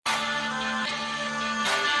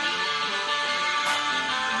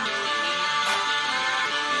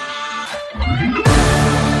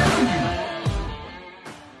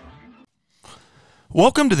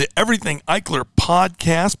Welcome to the Everything Eichler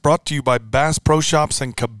podcast, brought to you by Bass Pro Shops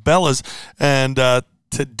and Cabela's. And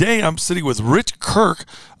today I'm sitting with Rich Kirk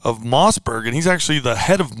of Mossberg, and he's actually the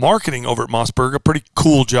head of marketing over at Mossberg. A pretty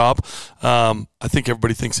cool job. I think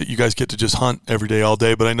everybody thinks that you guys get to just hunt every day, all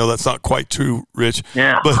day, but I know that's not quite true, Rich.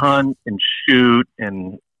 Yeah, hunt and shoot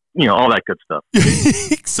and all that good stuff.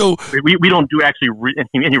 So we don't do actually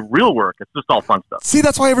any real work. It's just all fun stuff. See,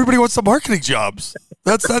 that's why everybody wants the marketing jobs.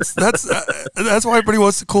 That's why everybody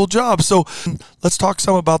wants the cool job. So let's talk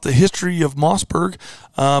some about the history of Mossberg,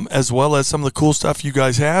 as well as some of the cool stuff you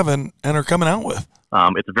guys have and are coming out with.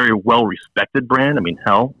 It's a very well respected brand. I mean,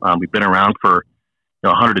 hell, we've been around for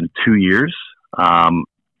 102 years, and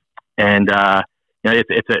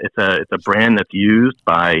it's a brand that's used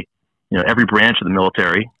by every branch of the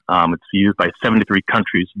military. It's used by 73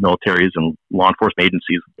 countries, militaries, and law enforcement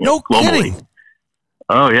agencies globally. Kidding.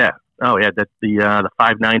 Oh yeah. That's the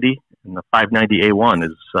 590 and the 590A1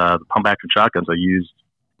 is the pump action shotguns are used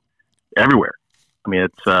everywhere. I mean,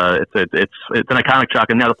 it's an iconic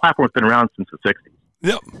shotgun. Now the platform's been around since the 60s.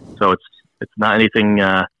 Yep. So it's not anything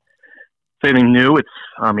new. It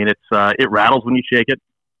rattles when you shake it.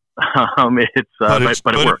 But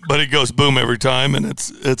it works. But it goes boom every time, and it's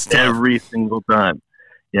tough. Every single time.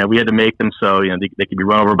 Yeah, we had to make them so they could be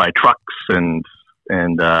run over by trucks and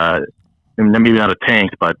maybe not a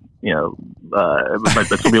tank, but still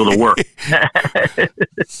be able to work.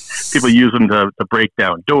 People use them to break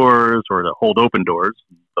down doors or to hold open doors.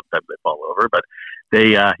 Sometimes they fall over, but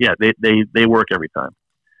they work every time.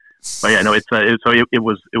 But yeah, no, it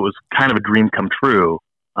was kind of a dream come true.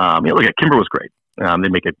 Look at Kimber was great. They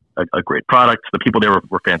make a great product. The people there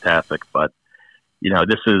were fantastic, but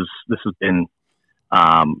this has been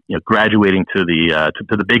graduating to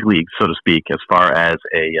the big leagues, so to speak, as far as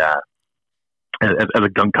a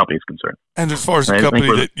gun company is concerned. And as far as a company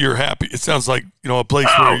that you're happy, it sounds like a place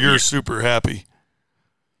where you're super happy.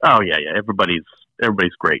 Oh yeah, everybody's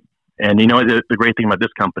great. And the great thing about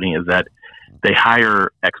this company is that they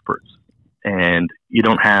hire experts, and you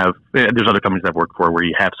don't have. There's other companies I've worked for where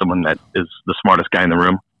you have someone that is the smartest guy in the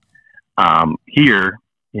room. Here,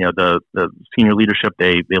 the senior leadership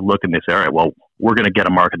they look and they say, all right, well, we're going to get a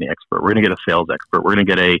marketing expert, we're going to get a sales expert, we're going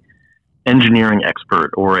to get a engineering expert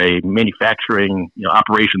or a manufacturing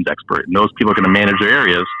operations expert, and those people are going to manage their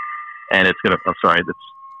areas. And it's going to. I'm sorry, that's.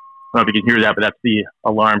 I don't know if you can hear that, but that's the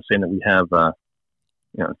alarm saying that we have, a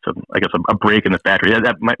break in the factory.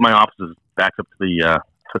 My office is back up to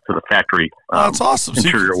the factory. That's awesome.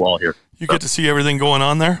 Interior wall here. You get to see everything going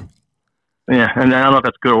on there. Yeah, and I don't know if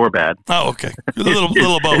that's good or bad. Oh, okay. A little of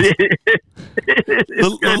both.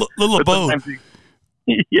 little of both.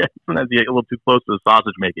 Sometimes you get a little too close to the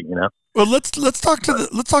sausage making, Well, let's talk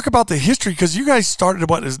about the history, because you guys started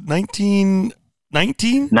is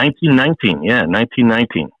 1919? 1919, yeah,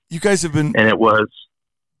 1919. You guys have been, and it was,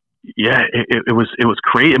 it was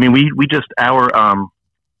great. I mean, we just the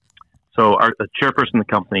chairperson of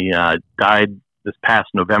the company died this past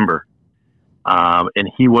November, and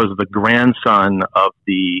he was the grandson of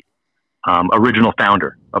the original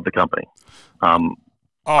founder of the company.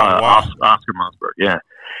 Wow. Oscar Mossberg, yeah.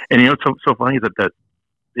 And it's so funny that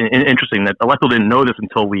interesting that Electrical didn't know this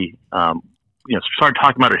until we started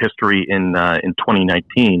talking about our history in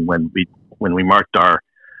 2019 when we marked our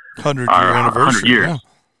 100 years.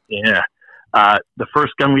 Yeah. The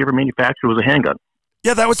first gun we ever manufactured was a handgun.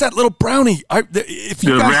 Yeah, that was that little Brownie. If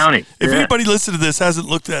anybody listening to this hasn't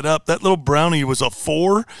looked that up, that little Brownie was a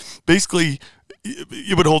 4. Basically,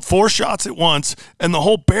 you would hold 4 shots at once, and the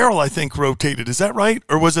whole barrel, I think, rotated. Is that right?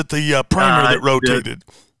 Or was it the primer that rotated?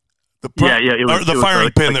 It was the firing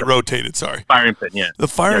pin that rotated. Sorry, firing pin. Yeah, the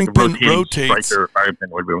firing pin rotates. Striker, firing pin,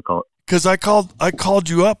 whatever you call it. Because I called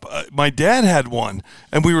you up. My dad had one,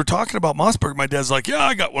 and we were talking about Mossberg. My dad's like, "Yeah,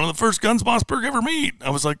 I got one of the first guns Mossberg ever made." I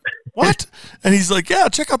was like, "What?" And he's like, "Yeah,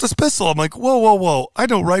 check out this pistol." I'm like, "Whoa! I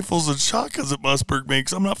know rifles and shotguns that Mossberg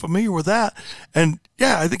makes. I'm not familiar with that." And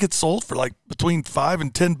yeah, I think it sold for like between $5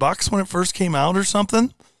 and $10 when it first came out, or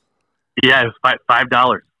something. Yeah, it was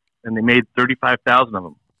 $5, and they made 35,000 of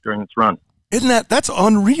them during its run. Isn't that's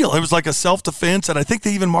unreal? It was like a self-defense, and I think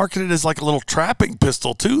they even marketed it as like a little trapping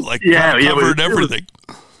pistol too, like covered everything.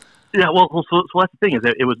 Well, so that's the thing, is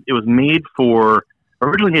that it was originally made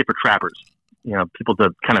for trappers, people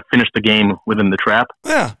to kind of finish the game within the trap.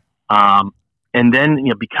 Yeah. And then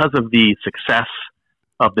because of the success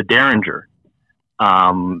of the Derringer,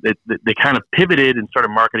 they kind of pivoted and started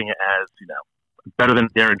marketing it as better than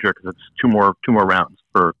Derringer because it's two more rounds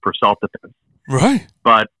for self-defense. Right.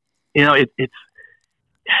 But it's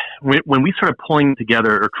when we started pulling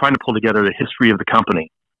together or trying to pull together the history of the company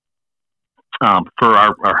for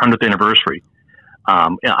our 100th anniversary,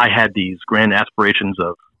 I had these grand aspirations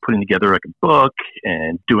of putting together like a book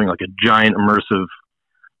and doing like a giant immersive,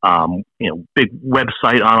 big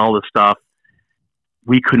website on all this stuff.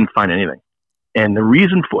 We couldn't find anything. And the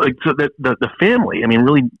reason for the family, I mean,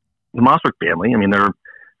 really the Mossberg family, I mean, they're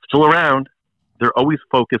still around. They're always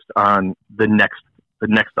focused on the next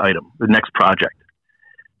item, the next project.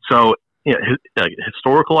 So,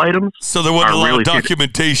 historical items. So there wasn't a lot of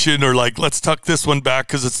documentation or like, let's tuck this one back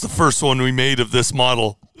because it's the first one we made of this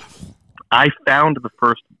model. I found the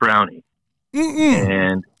first brownie.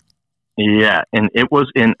 And it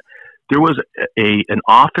was there was an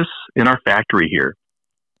office in our factory here,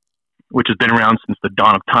 which has been around since the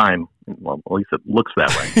dawn of time. Well, at least it looks that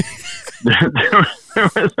way. there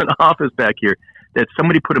was an office back here that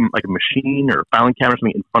somebody put a machine or a filing cabinet or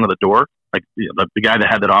something in front of the door. Like the guy that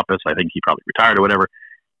had that office, I think he probably retired or whatever.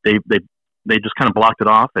 They just kind of blocked it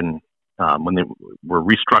off, and when they were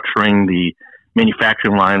restructuring the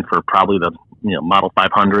manufacturing line for probably the Model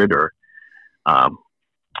 500 or and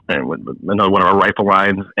another one of our rifle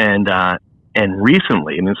lines, and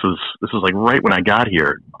recently, and this was like right when I got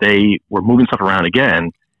here, they were moving stuff around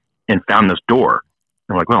again and found this door.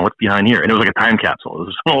 I'm like, well, what's behind here? And it was like a time capsule. It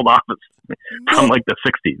was an old office from like the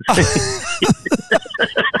 60s.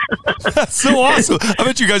 That's so awesome. I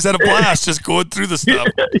bet you guys had a blast just going through the stuff.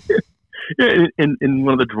 Yeah, in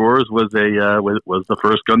one of the drawers was the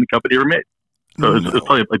first gun the company ever made. So it was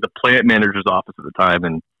probably like the plant manager's office at the time,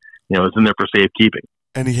 and it was in there for safekeeping.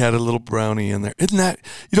 And he had a little brownie in there. Isn't that,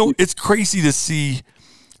 it's crazy to see,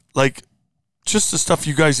 like, just the stuff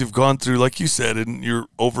you guys have gone through, like you said, in your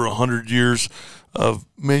over 100 years of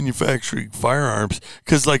manufacturing firearms.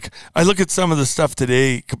 Because, like, I look at some of the stuff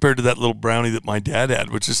today compared to that little brownie that my dad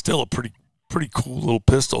had, which is still a pretty cool little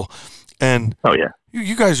pistol. And oh yeah,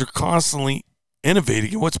 you guys are constantly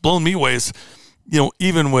innovating. And what's blown me away is,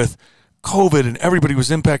 even with COVID and everybody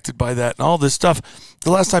was impacted by that and all this stuff.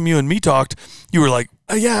 The last time you and me talked, you were like,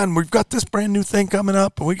 oh, yeah, and we've got this brand new thing coming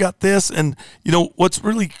up and we got this. And, what's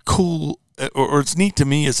really cool or it's neat to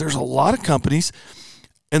me is there's a lot of companies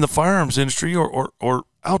in the firearms industry or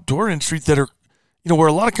outdoor industry that are, where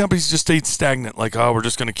a lot of companies just stayed stagnant. Like, oh, we're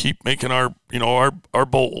just going to keep making our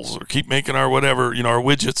bowls or keep making our whatever, our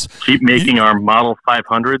widgets. Keep making our Model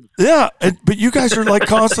 500s. Yeah. But you guys are like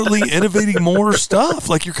constantly innovating more stuff.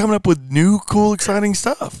 Like you're coming up with new, cool, exciting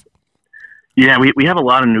stuff. Yeah, we have a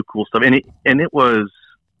lot of new cool stuff. And it was,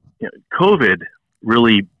 COVID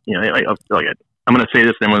really, I'm going to say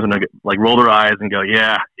this and everyone's going to like roll their eyes and go,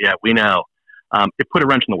 yeah, we know. It put a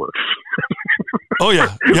wrench in the works. Oh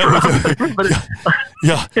yeah.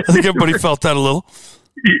 Yeah. I think everybody felt that a little.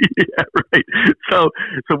 Yeah, right. So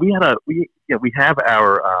we have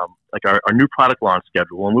our our new product launch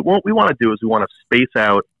schedule, and what we want to do is we want to space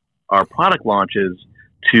out our product launches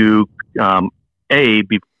to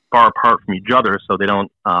be far apart from each other, so they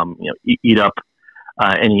don't eat up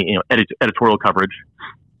any editorial coverage.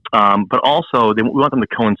 But also we want them to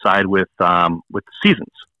coincide with the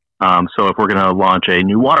seasons. So if we're going to launch a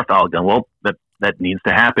new waterfowl gun, well, that needs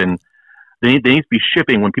to happen. They need to be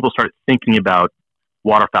shipping when people start thinking about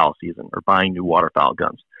waterfowl season or buying new waterfowl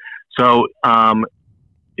guns. So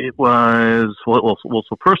it was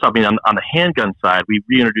so first off, on the handgun side, we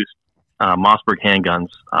reintroduced Mossberg handguns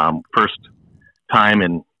first time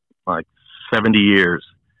in like 70 years.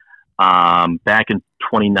 Back in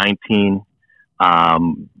 2019,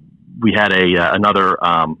 we had another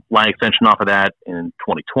line extension off of that in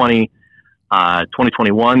 2020.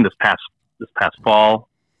 2021, this past fall,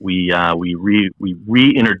 we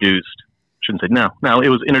reintroduced. Shouldn't say no. It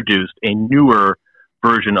was introduced a newer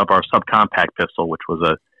version of our subcompact pistol, which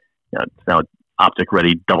was it's now an optic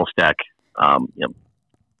ready double stack,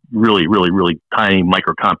 really, really, really tiny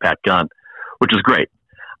micro compact gun, which is great.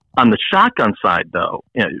 On the shotgun side, though,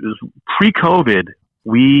 it was pre-COVID.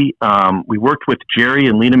 We worked with Jerry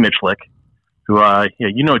and Lena Michlik, who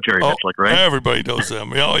Jerry Michlik, right? Everybody knows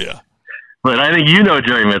them. Oh yeah. But I think you know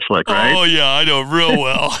Jerry Michlik, right? Oh yeah, I know him real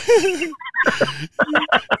well.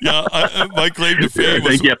 Yeah, my claim to fame was. I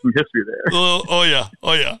think you have some history there. Oh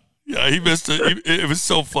yeah. Yeah, he missed it. It was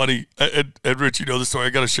so funny. And Rich, you know the story. I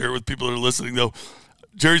got to share it with people that are listening, though.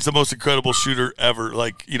 Jerry's the most incredible shooter ever.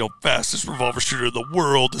 Like, fastest revolver shooter in the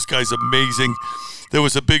world. This guy's amazing. There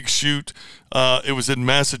was a big shoot. It was in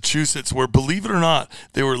Massachusetts where, believe it or not,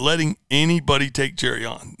 they were letting anybody take Jerry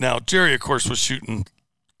on. Now, Jerry, of course, was shooting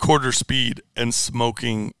quarter speed and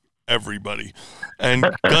smoking everybody. And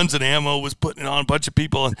Guns and Ammo was putting it on a bunch of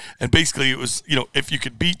people. And basically it was, if you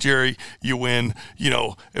could beat Jerry, you win.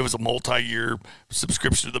 It was a multi-year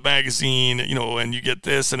subscription to the magazine, and you get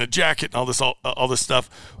this and a jacket and all this stuff.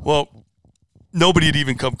 Well, Nobody had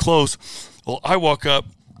even come close. Well, I walk up,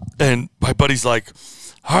 and my buddy's like,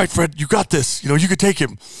 all right, Fred, you got this. You could take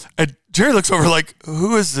him. And Jerry looks over like,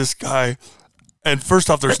 who is this guy? And first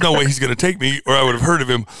off, there's no way he's going to take me, or I would have heard of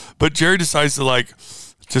him. But Jerry decides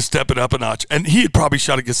to step it up a notch. And he had probably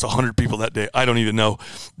shot against 100 people that day. I don't even know.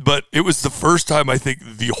 But it was the first time, I think,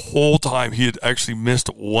 the whole time he had actually missed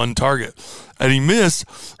one target. And he missed,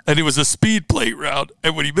 and it was a speed plate round.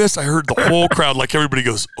 And when he missed, I heard the whole crowd, like everybody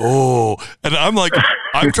goes, oh. And I'm like,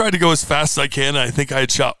 I'm trying to go as fast as I can. And I think I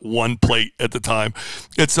had shot one plate at the time.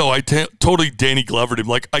 And so I totally Danny Glovered him.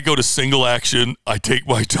 Like, I go to single action, I take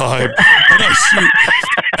my time, and I shoot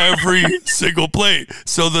every single plate.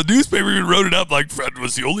 So the newspaper even wrote it up like Fred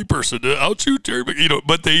was the only person to outshoot Jerry.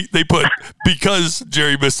 But they put, because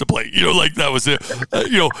Jerry missed a plate. Like that was it.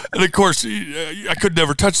 And of course, I could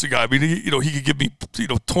never touch the guy. I mean, he could give me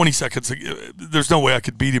 20 seconds. There's no way I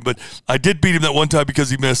could beat him, but I did beat him that one time because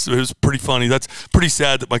he missed. It was pretty funny. That's pretty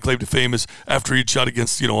sad that my claim to fame is after he'd shot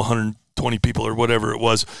against 120 people or whatever it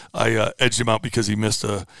was, I edged him out because he missed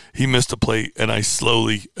a plate, and I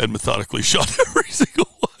slowly and methodically shot every single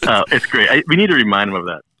one. Oh, it's great. We need to remind him of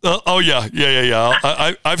that.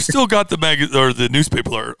 Yeah. I've still got the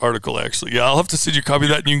newspaper article, actually. Yeah, I'll have to send you a copy of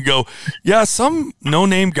that, and you can go, yeah, some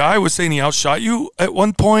no-name guy was saying he outshot you at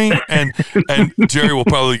one point, and Jerry will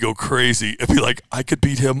probably go crazy and be like, I could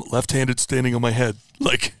beat him left-handed standing on my head.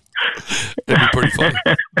 Like, it'd be pretty funny.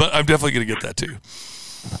 But I'm definitely going to get that, too.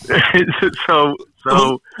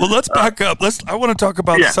 Well, let's back up. I want to talk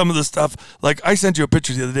about some of the stuff. Like, I sent you a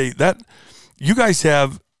picture the other day. That you guys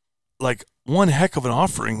have, like, one heck of an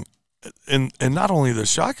offering, and not only the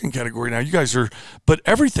shotgun category now, you guys are, but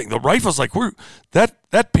everything. The rifles, like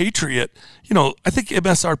that Patriot, I think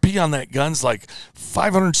MSRP on that gun's like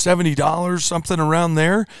 $570, something around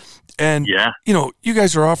there. And you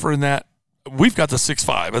guys are offering that. We've got the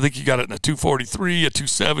 6.5. I think you got it in a 243, a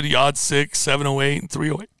 270, odd 6, 708, and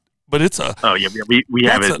 308. But it's a we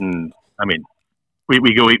have it in. I mean, we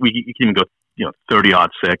can even go 30-06,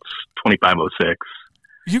 2506.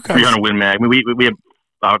 You guys, 300 Win Mag. I mean, we have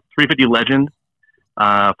 350 Legend,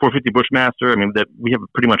 450 Bushmaster. I mean, that we have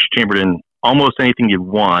pretty much chambered in almost anything you'd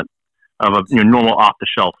want of a normal off the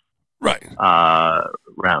shelf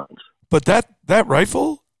rounds. But that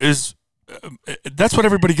rifle is that's what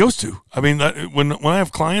everybody goes to. I mean, when I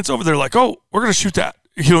have clients over, they're like, "Oh, we're going to shoot that."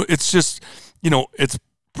 It's just it's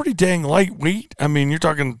pretty dang lightweight. I mean, you're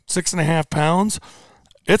talking 6.5 pounds.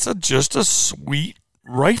 It's just a sweet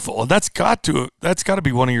rifle, and that's got to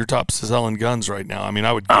be one of your top selling guns right now. I mean,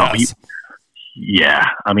 I would guess.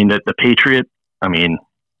 I mean, the Patriot. I mean,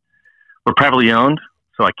 we're privately owned,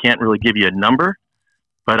 so I can't really give you a number,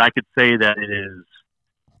 but I could say that it is.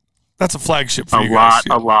 That's a flagship for you guys.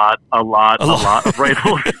 A lot of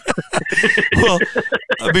rifles. Well,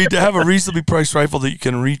 I mean, to have a reasonably priced rifle that you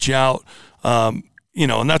can reach out. And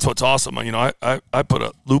that's what's awesome. I put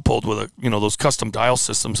a Leupold with those custom dial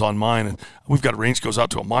systems on mine, and we've got a range goes out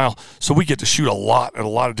to a mile, so we get to shoot a lot at a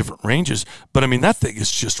lot of different ranges. But I mean, that thing is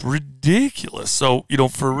just ridiculous. So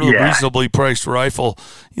for a really reasonably priced rifle,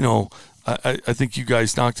 I think you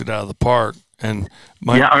guys knocked it out of the park. And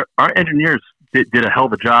our engineers did a hell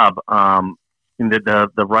of a job. In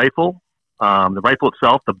the rifle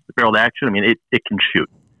itself, the barreled action. I mean, it can shoot,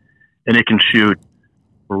 and it can shoot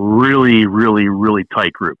really, really, really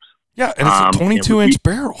tight groups. Yeah, and it's a 22-inch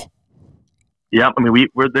barrel. Yeah, I mean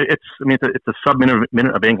it's a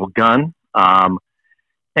sub-minute of angle gun. And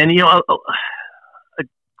a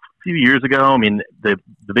few years ago, I mean the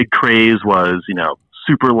big craze was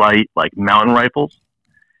super light like mountain rifles,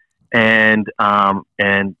 and so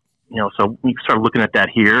we started looking at that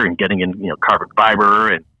here and getting in carbon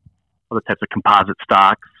fiber and other types of composite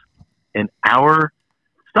stocks, and our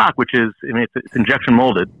stock, which is, it's injection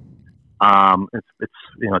molded. It's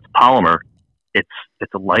polymer. It's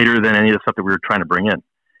lighter than any of the stuff that we were trying to bring in.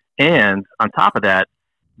 And on top of that,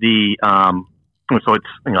 so it's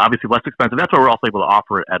obviously less expensive. That's why we're also able to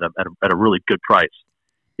offer it at a really good price.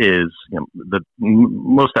 Is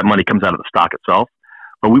most of that money comes out of the stock itself,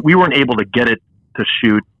 but we weren't able to get it to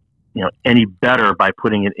shoot any better by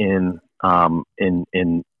putting it in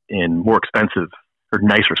more expensive or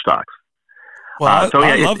nicer stocks. Well,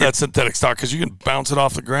 I love that synthetic stock because you can bounce it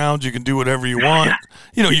off the ground. You can do whatever you want.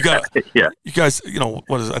 You got you guys.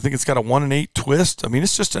 What is it? I think it's got a 1 1/8 twist. I mean,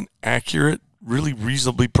 it's just an accurate, really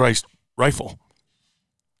reasonably priced rifle.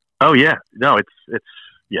 Oh yeah, no, it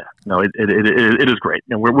is great,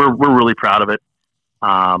 and we're really proud of it.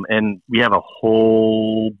 And we have a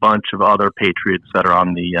whole bunch of other Patriots that are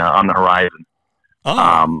on the horizon.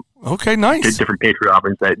 Oh, okay, nice. Different Patriot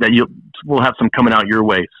offerings that we'll have some coming out your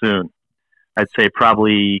way soon. I'd say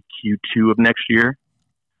probably Q2 of next year,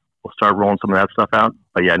 we'll start rolling some of that stuff out.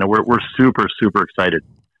 But yeah, no, we're super, super excited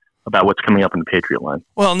about what's coming up in the Patriot line.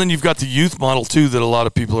 Well, and then you've got the youth model too that a lot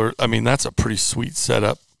of people are. I mean, that's a pretty sweet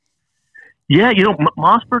setup. Yeah,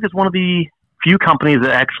 Mossberg is one of the few companies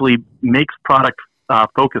that actually makes product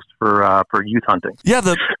focused for youth hunting. Yeah,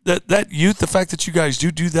 that youth, the fact that you guys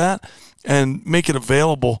do that and make it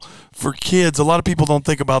available for kids. A lot of people don't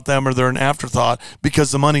think about them, or they're an afterthought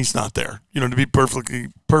because the money's not there. To be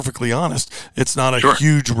perfectly honest, it's not a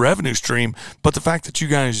huge revenue stream. But the fact that you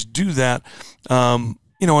guys do that, and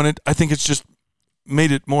I think it's just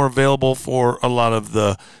made it more available for a lot of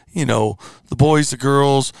the boys, the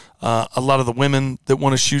girls, a lot of the women that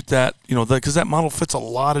want to shoot that, because that model fits a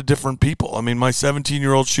lot of different people. I mean, my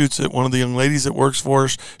 17-year-old shoots it. One of the young ladies that works for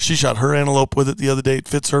us, she shot her antelope with it the other day. It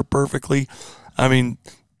fits her perfectly. I mean,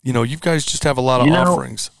 you guys just have a lot of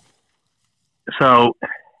offerings. So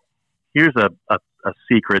here's a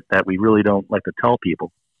secret that we really don't like to tell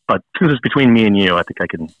people, but since it's between me and you, I think I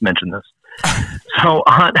can mention this. So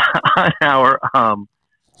on our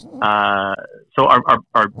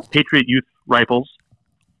our Patriot Youth rifles,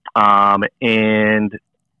 and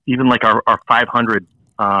even like our 500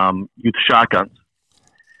 youth shotguns,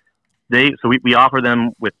 we offer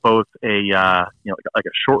them with both a like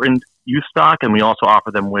a shortened youth stock, and we also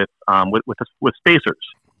offer them with spacers.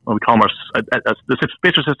 We call them the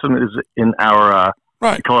spacer system is in our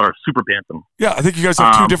right. We call it our Super Bantam. Yeah, I think you guys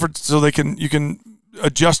have two different, so you can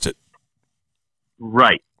adjust it.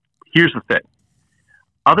 Right. Here's the thing.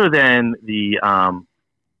 Other than the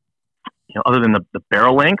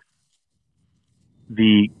barrel length,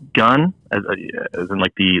 the gun, as in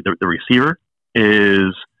like the receiver,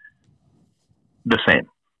 is the same.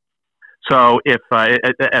 So if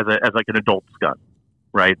as like an adult's gun,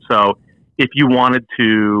 right? So if you wanted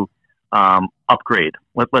to upgrade,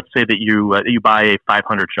 let's say that you buy a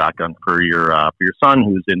 500 shotgun for your son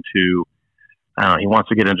who's into, he wants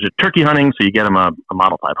to get into turkey hunting, so you get him a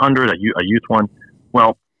Model 500, a youth one.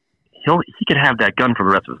 Well, he could have that gun for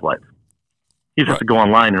the rest of his life. He just has to go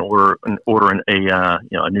online and order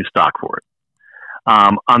a new stock for it.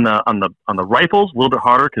 On the rifles, a little bit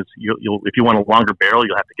harder because if you want a longer barrel,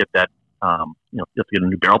 you'll have to get that you have to get a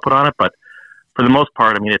new barrel put on it. But for the most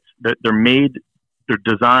part, I mean, they're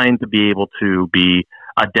designed to be able to be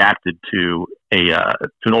adapted to an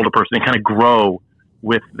older person and kind of grow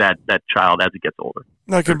with that child as he gets older.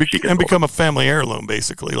 That can become a family heirloom,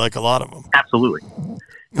 basically, like a lot of them. Absolutely.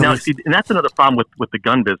 Now, see, and that's another problem with the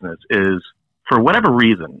gun business is, for whatever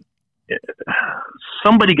reason,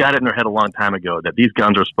 somebody got it in their head a long time ago that these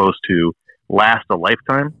guns are supposed to last a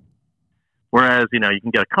lifetime. Whereas, you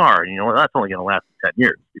can get a car and that's only going to last 10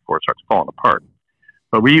 years before it starts falling apart.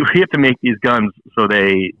 But we have to make these guns so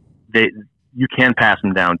you can pass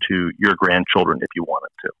them down to your grandchildren if you wanted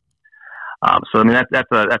to. So I mean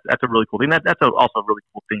that's a really cool thing. That's also a really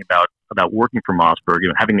cool thing about working for Mossberg.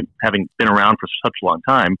 Having been around for such a long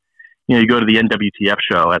time, you go to the NWTF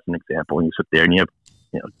show as an example, and you sit there and you have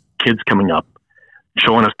kids coming up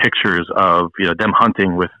showing us pictures of them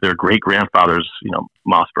hunting with their great grandfathers,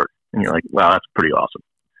 Mossberg, and you're like, wow, that's pretty awesome.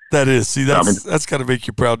 That is. See, that's got to make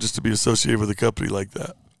you proud just to be associated with a company like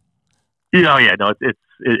that. No,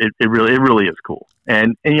 it really is cool,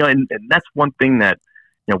 and that's one thing that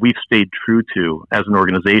we've stayed true to as an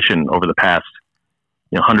organization over the past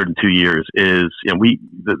 102 years is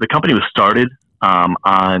the company was started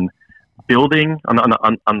on building on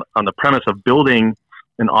the premise of building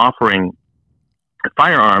and offering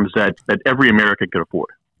firearms that every American could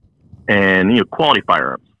afford, and quality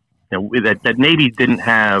firearms. That Navy didn't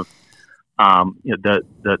have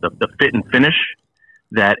the fit and finish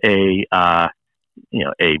that a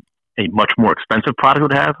much more expensive product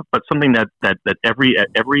would have, but something that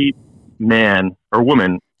every man or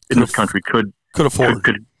woman in this country could afford,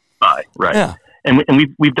 could buy, right? Yeah. And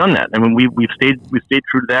we've done that. I mean, we've stayed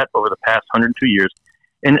true to that over the past 102 years.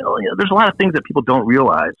 And there's a lot of things that people don't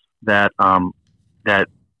realize that that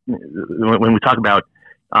when we talk about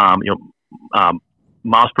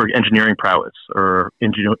Mossberg engineering prowess or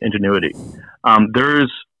ingenuity,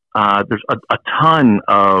 there's a ton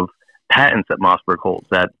of patents that Mossberg holds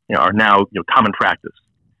that are now common practice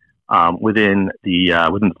within the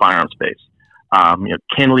firearm space.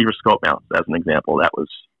 Cantilever scope mounts, as an example, that was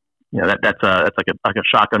that's like a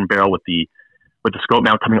shotgun barrel with the scope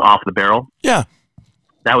mount coming off the barrel. Yeah,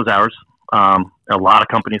 that was ours. A lot of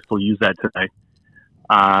companies still use that today.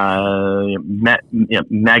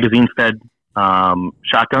 Magazine fed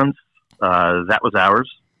shotguns, that was ours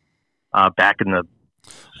back in the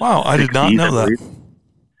wow, I did not know that.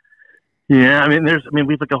 Yeah,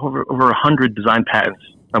 we've like over 100 design patents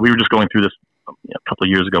we were just going through this a couple of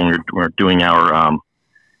years ago when we were doing our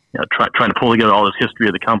trying to pull together all this history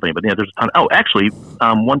of the company. But there's a ton. Actually,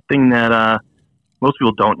 one thing that most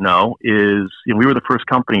people don't know is we were the first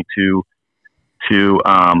company to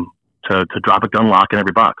drop a gun lock in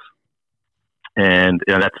every box, and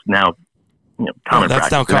that's now common practice.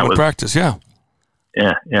 That's now common practice. Yeah.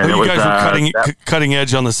 Yeah. You guys were cutting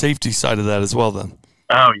edge on the safety side of that as well, then.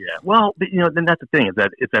 Oh yeah. Well, then that's the thing is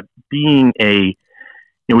that being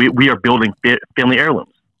we are building family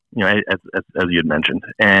heirlooms, as you had mentioned,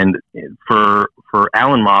 and for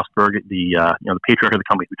Alan Mossberg, the patriarch of the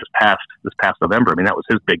company who just passed this past November. I mean, that was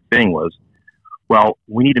his big thing was, well,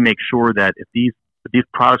 we need to make sure that if these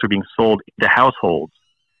products are being sold into households,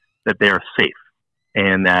 that they are safe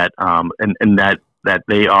and that that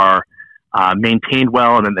they are maintained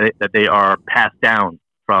well, and that they are passed down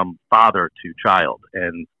from father to child.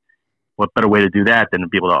 And what better way to do that than to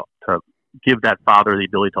be able to give that father the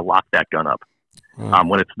ability to lock that gun up when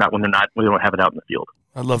we don't have it out in the field.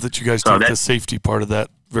 I love that you guys take the safety part of that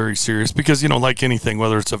very serious because, like anything,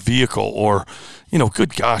 whether it's a vehicle or,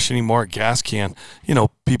 good gosh, anymore a gas can,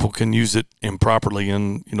 people can use it improperly.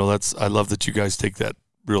 And, I love that you guys take that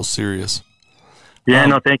real serious. Yeah,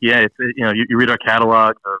 no, thank you. Yeah, it's, you read our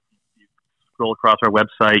catalog or you scroll across our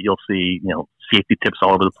website, you'll see, safety tips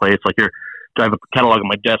all over the place. Like here, I have a catalog on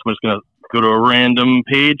my desk. I'm just going to go to a random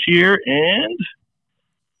page here and,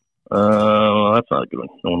 that's not a good one.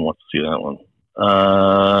 No one wants to see that one.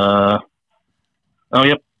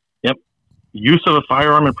 Yep. Use of a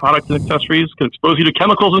firearm and products and accessories could expose you to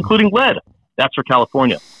chemicals, including lead. That's for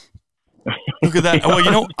California. Look at that.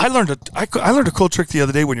 Well, I learned a cool trick the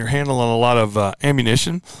other day when you're handling a lot of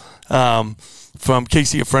ammunition. From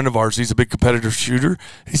Casey, a friend of ours, he's a big competitive shooter.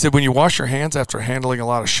 He said when you wash your hands after handling a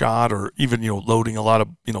lot of shot or even loading a lot of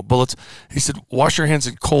bullets, he said wash your hands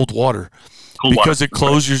in cold water because it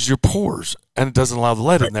closes your pores and it doesn't allow the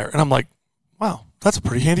lead in there. And I'm like, wow, that's a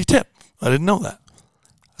pretty handy tip. I didn't know that.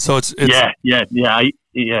 So it's yeah.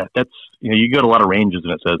 That's you go to a lot of ranges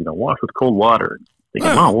and it says wash with cold water.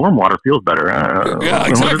 Thinking, warm water feels better. Yeah,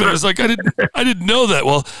 exactly. I was like, I didn't know that.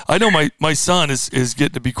 Well, I know my son is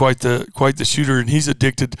getting to be quite the shooter, and he's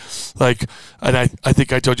addicted. And I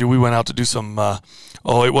think I told you we went out to do some.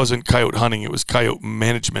 It wasn't coyote hunting; it was coyote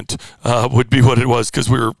management. Would be what it was because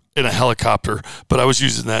we were in a helicopter. But I was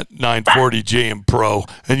using that 940 JM Pro,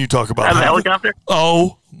 and you talk about a helicopter.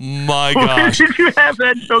 Oh my gosh! Did you have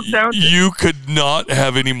that choked down? You could not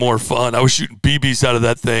have any more fun. I was shooting BBs out of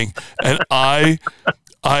that thing, and I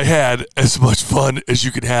had as much fun as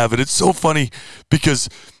you could have. And it's so funny because,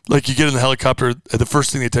 you get in the helicopter, the first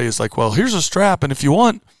thing they tell you is like, well, here's a strap, and if you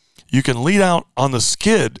want, you can lean out on the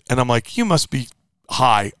skid. And I'm like, you must be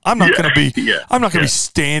high. I'm not going to be. I'm not going to be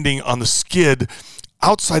standing on the skid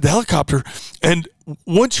outside the helicopter. And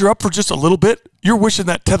once you're up for just a little bit, you're wishing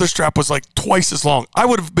that tether strap was like twice as long. I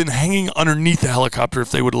would have been hanging underneath the helicopter if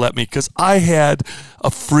they would have let me because I had a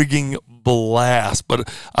frigging blast.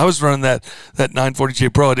 But I was running that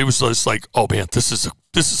 940J Pro, and it was just like, oh man, this is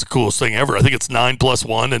the coolest thing ever. I think it's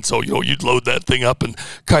 9+1, and so you'd load that thing up, and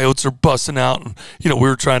coyotes are busting out, and we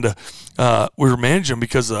were trying to we were managing them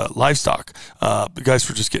because livestock. The guys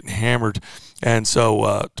were just getting hammered. And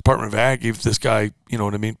so Department of Ag gave this guy,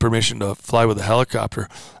 permission to fly with a helicopter.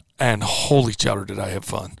 And holy chowder, did I have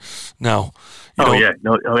fun. Now, I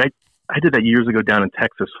did that years ago down in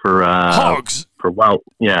Texas for hogs. For wild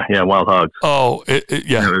hogs. Oh,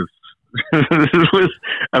 yeah.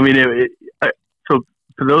 So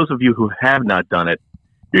for those of you who have not done it,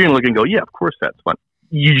 you're going to look and go, yeah, of course that's fun.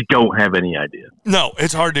 You don't have any idea. No,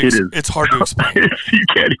 it's hard to it's hard to explain. You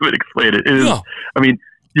can't even explain it. It is. No. I mean,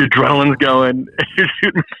 your adrenaline's going. You're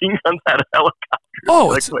shooting machine guns out of helicopters. Oh,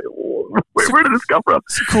 where did this come from?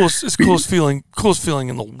 It's the coolest feeling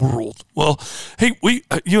in the world. Well, hey,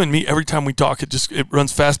 you and me, every time we talk, it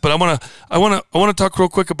runs fast. But I want to talk real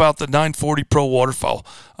quick about the 940 Pro waterfowl.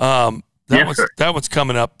 That one's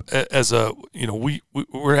coming up as a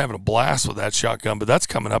we're having a blast with that shotgun, but that's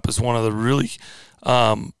coming up as one of the really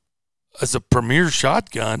as a premier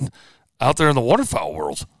shotgun out there in the waterfowl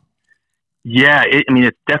world. Yeah,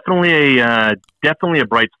 it's definitely a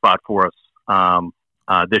bright spot for us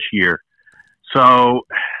this year. So,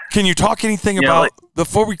 can you talk anything about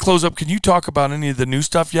before we close up? Can you talk about any of the new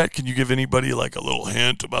stuff yet? Can you give anybody like a little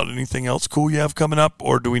hint about anything else cool you have coming up,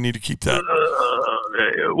 or do we need to keep that?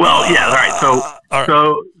 All right.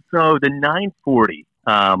 So the 940.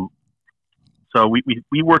 So we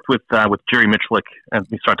worked with Jerry Michlik, and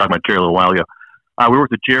we started talking about Jerry a little while ago. We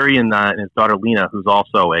worked with Jerry and his daughter Lena, who's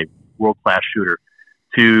also a world-class shooter,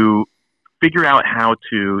 to figure out how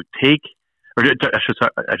to take I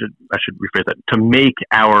should rephrase that, to make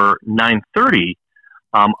our 930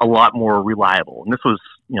 a lot more reliable. And this was,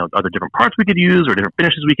 other different parts we could use or different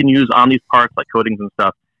finishes we can use on these parts, like coatings and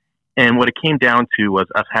stuff. And what it came down to was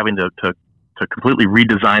us having to completely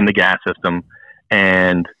redesign the gas system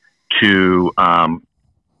and to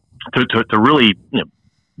really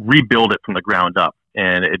rebuild it from the ground up.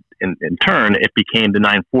 And in turn, it became the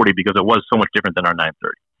 940 because it was so much different than our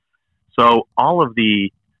 930. So all of the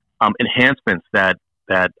enhancements that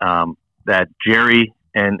Jerry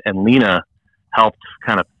and Lena helped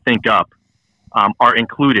kind of think up are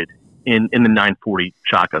included in the 940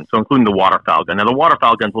 shotgun. So including the waterfowl gun. Now the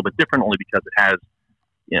waterfowl gun is a little bit different only because it has,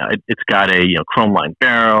 it's got a chrome lined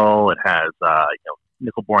barrel. It has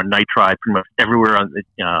nickel boron nitride pretty much everywhere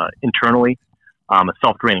internally. A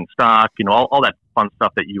self draining stock. All that fun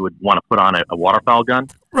stuff that you would want to put on a waterfowl gun.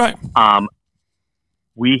 Right.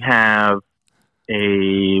 We have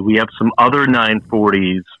some other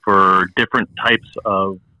 940s for different types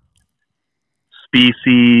of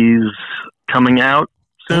species coming out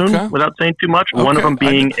soon, without saying too much. Okay. One of them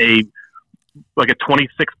being a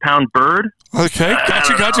 26-pound bird. Okay,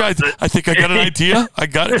 gotcha. I think I got an idea. I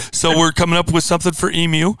got it. So we're coming up with something for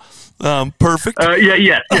emu. Perfect.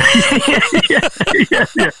 Yeah.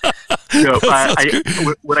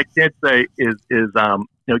 What I can say is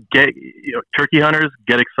turkey hunters,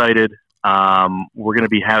 get excited. We're gonna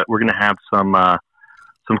have some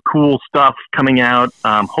cool stuff coming out.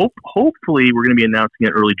 Hopefully, we're gonna be announcing it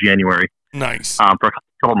early January. Nice. For a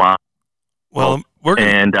couple months. Well, we're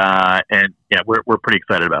pretty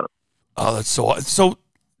excited about it. Oh, that's so.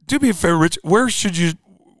 Do me a favor, Rich. Where should you,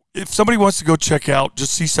 if somebody wants to go check out,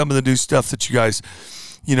 just see some of the new stuff that you guys,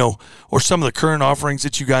 or some of the current offerings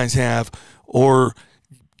that you guys have, or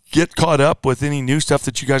get caught up with any new stuff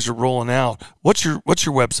that you guys are rolling out? What's your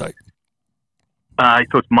website?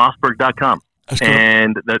 So it's mossberg.com.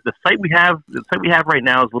 And the site we have right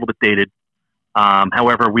now is a little bit dated.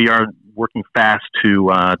 However, we are working fast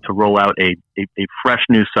to roll out a fresh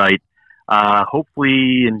new site.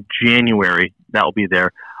 Hopefully in January that will be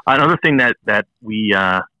there. Another thing that we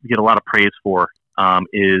get a lot of praise for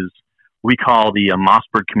is we call the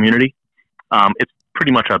Mossberg community. It's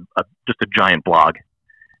pretty much just a giant blog,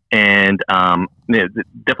 and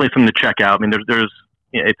definitely something to check out. I mean,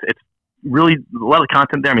 it's really a lot of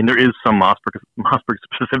content there. I mean, there is some Mossberg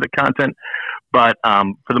specific content, but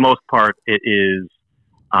for the most part, it is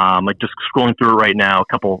like just scrolling through it right now. A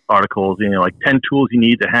couple articles, like 10 tools you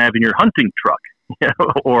need to have in your hunting truck,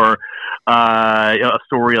 or a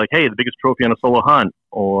story like, hey, the biggest trophy on a solo hunt,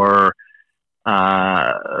 or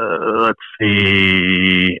let's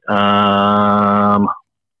see, hold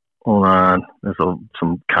on, there's some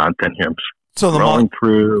content here. I'm scrolling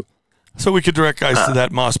through. So we could direct guys to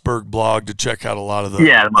that Mossberg blog to check out a lot of the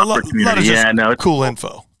Mossberg community. It's cool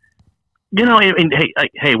info. I mean,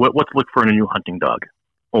 hey, what to look for in a new hunting dog,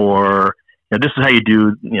 or this is how you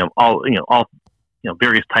do all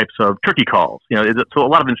various types of turkey calls. So a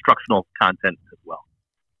lot of instructional content as well.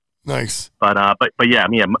 Nice. But yeah,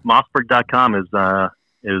 mossberg.com is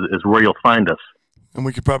where you'll find us. And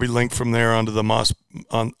we could probably link from there onto the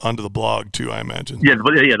onto the blog too, I imagine. Yeah,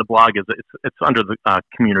 the blog it's under the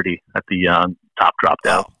community at the top drop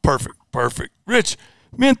down. Oh, perfect. Rich,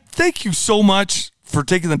 man, thank you so much for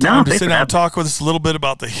taking the time to sit down and talk with us a little bit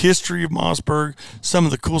about the history of Mossberg, some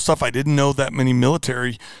of the cool stuff. I didn't know that many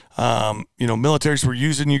militaries were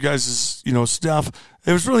using you guys' stuff.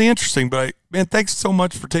 It was really interesting. But man, thanks so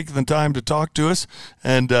much for taking the time to talk to us,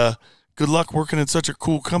 and good luck working in such a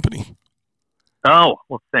cool company. Oh,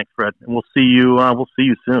 well, thanks, Fred. And we'll see you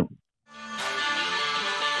soon.